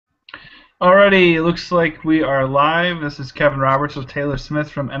Alrighty, looks like we are live. This is Kevin Roberts with Taylor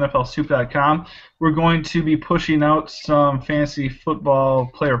Smith from NFLSoup.com. We're going to be pushing out some fantasy football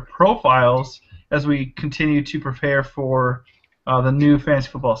player profiles as we continue to prepare for the new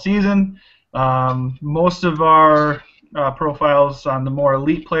fantasy football season. Most of our profiles on the more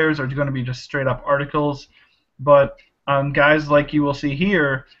elite players are going to be just straight up articles, but guys like you will see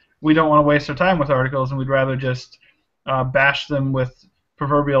here, we don't want to waste our time with articles, and we'd rather just bash them with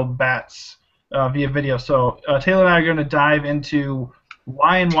proverbial bats via video. So Taylor and I are going to dive into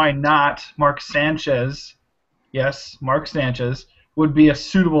why and why not Mark Sanchez, yes, Mark Sanchez, would be a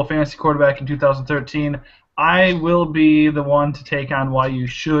suitable fantasy quarterback in 2013. I will be the one to take on why you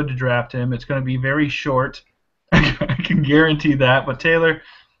should draft him. It's going to be very short. I can guarantee that. But Taylor,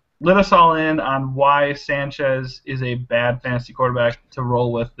 let us all in on why Sanchez is a bad fantasy quarterback to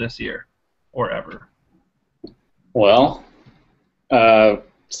roll with this year or ever. Well,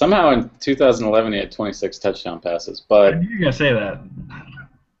 somehow in 2011 he had 26 touchdown passes, but I knew you were gonna say that.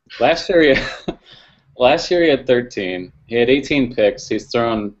 last year he had 13. He had 18 picks. He's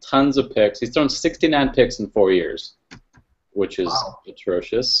thrown tons of picks. He's thrown 69 picks in 4 years, which is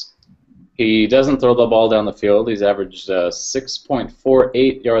atrocious. He doesn't throw the ball down the field. He's averaged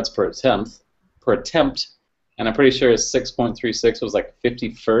 6.48 yards per attempt, and I'm pretty sure his 6.36 was like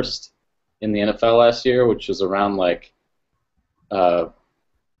 51st in the NFL last year, which was around like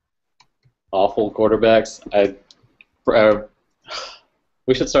awful quarterbacks.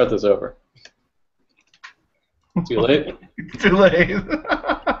 We should start this over. Too late? Too late.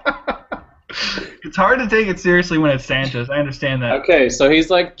 It's hard to take it seriously when it's Sanchez. I understand that. Okay, so he's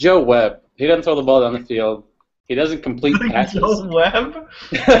like Joe Webb. He doesn't throw the ball down the field. He doesn't complete Like passes. Joe Webb?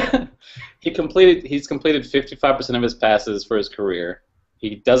 He's completed 55% of his passes for his career.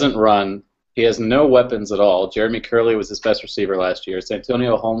 He doesn't run. He has no weapons at all. Jeremy Curley was his best receiver last year.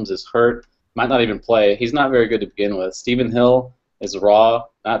 Santonio Holmes is hurt, might not even play. He's not very good to begin with. Stephen Hill is raw,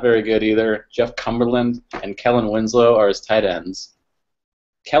 not very good either. Jeff Cumberland and Kellen Winslow are his tight ends.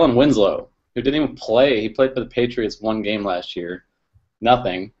 Kellen Winslow, who didn't even play, he played for the Patriots one game last year.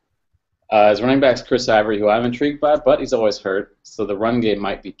 Nothing. His running back's Chris Ivory, who I'm intrigued by, but he's always hurt, so the run game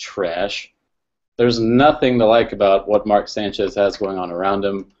might be trash. There's nothing to like about what Mark Sanchez has going on around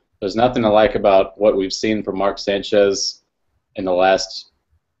him. There's nothing to like about what we've seen from Mark Sanchez in the last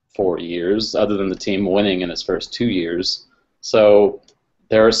 4 years, other than the team winning in his first 2 years. So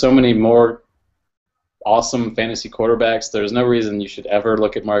there are so many more awesome fantasy quarterbacks. There's no reason you should ever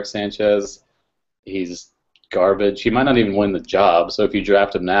look at Mark Sanchez. He's garbage. He might not even win the job. So if you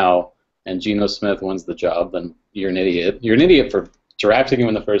draft him now and Geno Smith wins the job, then you're an idiot. You're an idiot for drafting him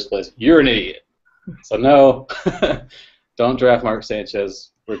in the first place. You're an idiot. So no, don't draft Mark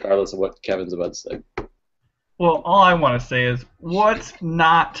Sanchez, regardless of what Kevin's about to say. Well, all I want to say is, what's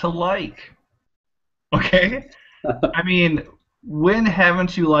not to like? Okay? I mean, when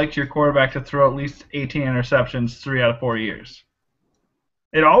haven't you liked your quarterback to throw at least 18 interceptions 3 out of 4 years?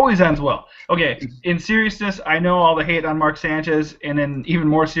 It always ends well. Okay, in seriousness, I know all the hate on Mark Sanchez, and in even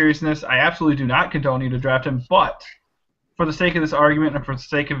more seriousness, I absolutely do not condone you to draft him, but for the sake of this argument and for the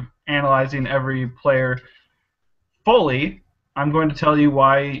sake of analyzing every player fully, I'm going to tell you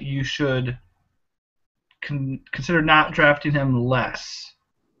why you should consider not drafting him less.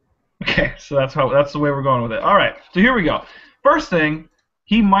 Okay, so that's the way we're going with it. All right, so here we go. First thing,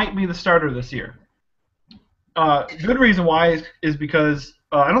 he might be the starter this year. Good reason why is because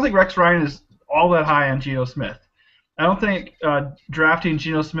I don't think Rex Ryan is all that high on Geno Smith. I don't think drafting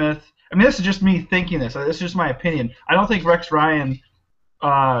Geno Smith. I mean, this is just me thinking this. This is just my opinion. I don't think Rex Ryan,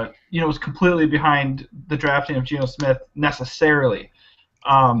 was completely behind the drafting of Geno Smith necessarily.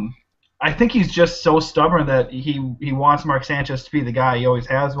 I think he's just so stubborn that he wants Mark Sanchez to be the guy. He always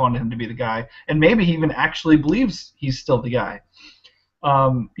has wanted him to be the guy, and maybe he even actually believes he's still the guy.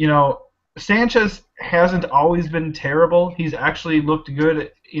 Sanchez hasn't always been terrible. He's actually looked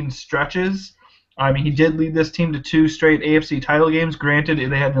good in stretches. I mean, he did lead this team to 2 straight AFC title games. Granted,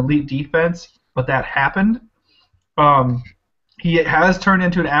 they had an elite defense, but that happened. He has turned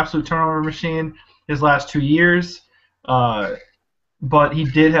into an absolute turnover machine his last 2 years, but he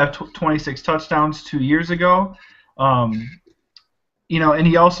did have 26 touchdowns 2 years ago. And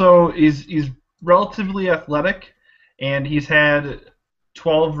he also is relatively athletic, and he's had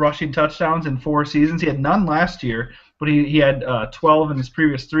 12 rushing touchdowns in 4 seasons. He had none last year, but he had 12 in his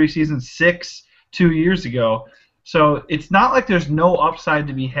previous 3 seasons, 6 2 years ago. So it's not like there's no upside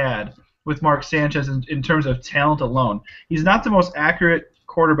to be had with Mark Sanchez in terms of talent alone. He's not the most accurate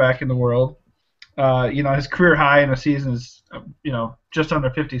quarterback in the world. His career high in a season is, just under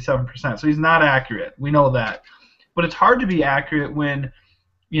 57%. So he's not accurate. We know that. But it's hard to be accurate when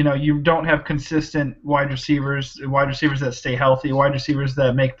you don't have consistent wide receivers that stay healthy, wide receivers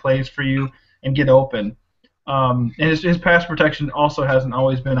that make plays for you and get open. And his pass protection also hasn't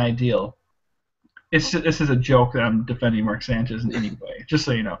always been ideal. This is a joke that I'm defending Mark Sanchez in any way, just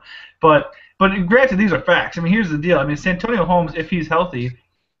so you know. But granted, these are facts. I mean, here's the deal. I mean, Santonio Holmes, if he's healthy,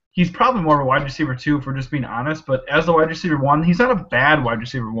 he's probably more of a wide receiver 2, if we're just being honest. But as the wide receiver 1, he's not a bad wide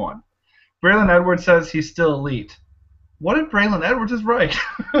receiver 1. Braylon Edwards says he's still elite. What if Braylon Edwards is right?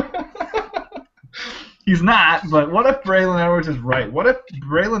 He's not, but what if Braylon Edwards is right? What if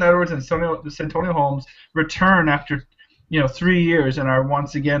Braylon Edwards and Santonio Holmes return after 3 years and are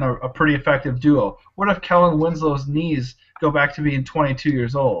once again a pretty effective duo? What if Kellen Winslow's knees go back to being 22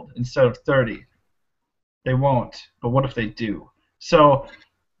 years old instead of 30? They won't, but what if they do? So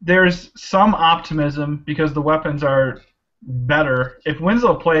there's some optimism because the weapons are better. If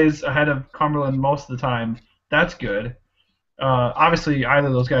Winslow plays ahead of Cumberland most of the time, that's good. Obviously, either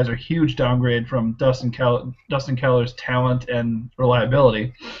of those guys are a huge downgrade from Dustin Keller's talent and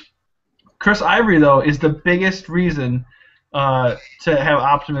reliability. Chris Ivory, though, is the biggest reason to have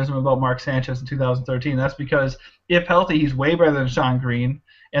optimism about Mark Sanchez in 2013. That's because, if healthy, he's way better than Sean Green,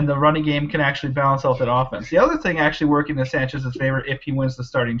 and the running game can actually balance out that offense. The other thing actually working in Sanchez's favor if he wins the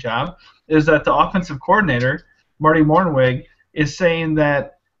starting job is that the offensive coordinator, Marty Mornweg, is saying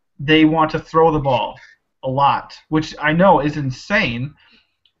that they want to throw the ball a lot, which I know is insane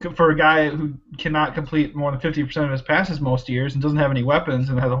for a guy who cannot complete more than 50% of his passes most years and doesn't have any weapons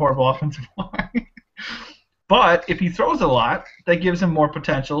and has a horrible offensive line. But if he throws a lot, that gives him more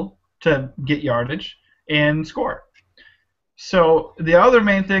potential to get yardage and score. So the other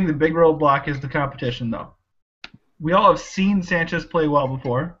main thing, the big roadblock, is the competition, though. We all have seen Sanchez play well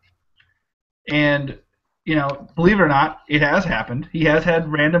before, and believe it or not, it has happened. He has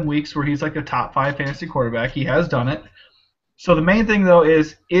had random weeks where he's like a top 5 fantasy quarterback. He has done it. So the main thing, though,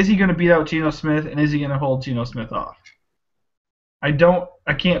 is he going to beat out Geno Smith, and is he going to hold Geno Smith off? I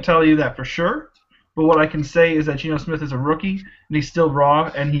can't tell you that for sure, but what I can say is that Geno Smith is a rookie, and he's still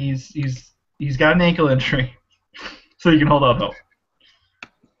raw, and he's got an ankle injury, so you can hold out hope.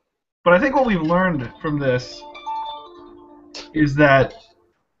 But I think what we've learned from this is that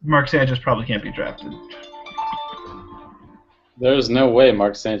Mark Sanchez probably can't be drafted. There's no way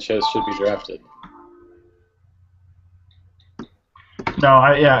Mark Sanchez should be drafted. No,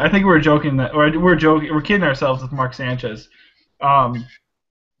 I think we're joking that, or we're kidding ourselves with Mark Sanchez. I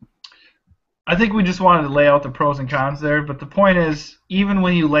think we just wanted to lay out the pros and cons there, but the point is, even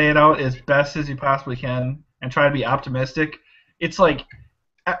when you lay it out as best as you possibly can and try to be optimistic, it's like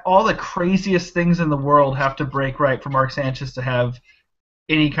all the craziest things in the world have to break right for Mark Sanchez to have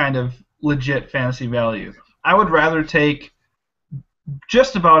any kind of legit fantasy value. I would rather take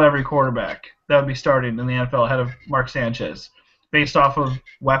just about every quarterback that would be starting in the NFL ahead of Mark Sanchez, based off of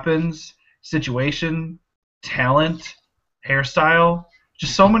weapons, situation, talent, hairstyle,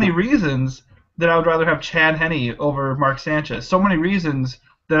 just so many reasons that I would rather have Chad Henne over Mark Sanchez. So many reasons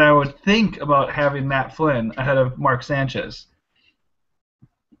that I would think about having Matt Flynn ahead of Mark Sanchez.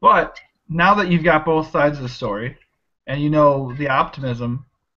 But now that you've got both sides of the story, and you know the optimism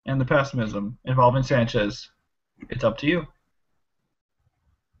and the pessimism involving Sanchez, it's up to you.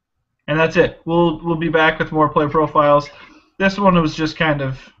 And that's it. We'll be back with more player profiles. This one was just kind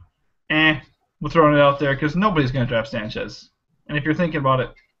of, we're throwing it out there because nobody's going to draft Sanchez. And if you're thinking about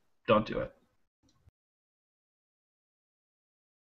it, don't do it.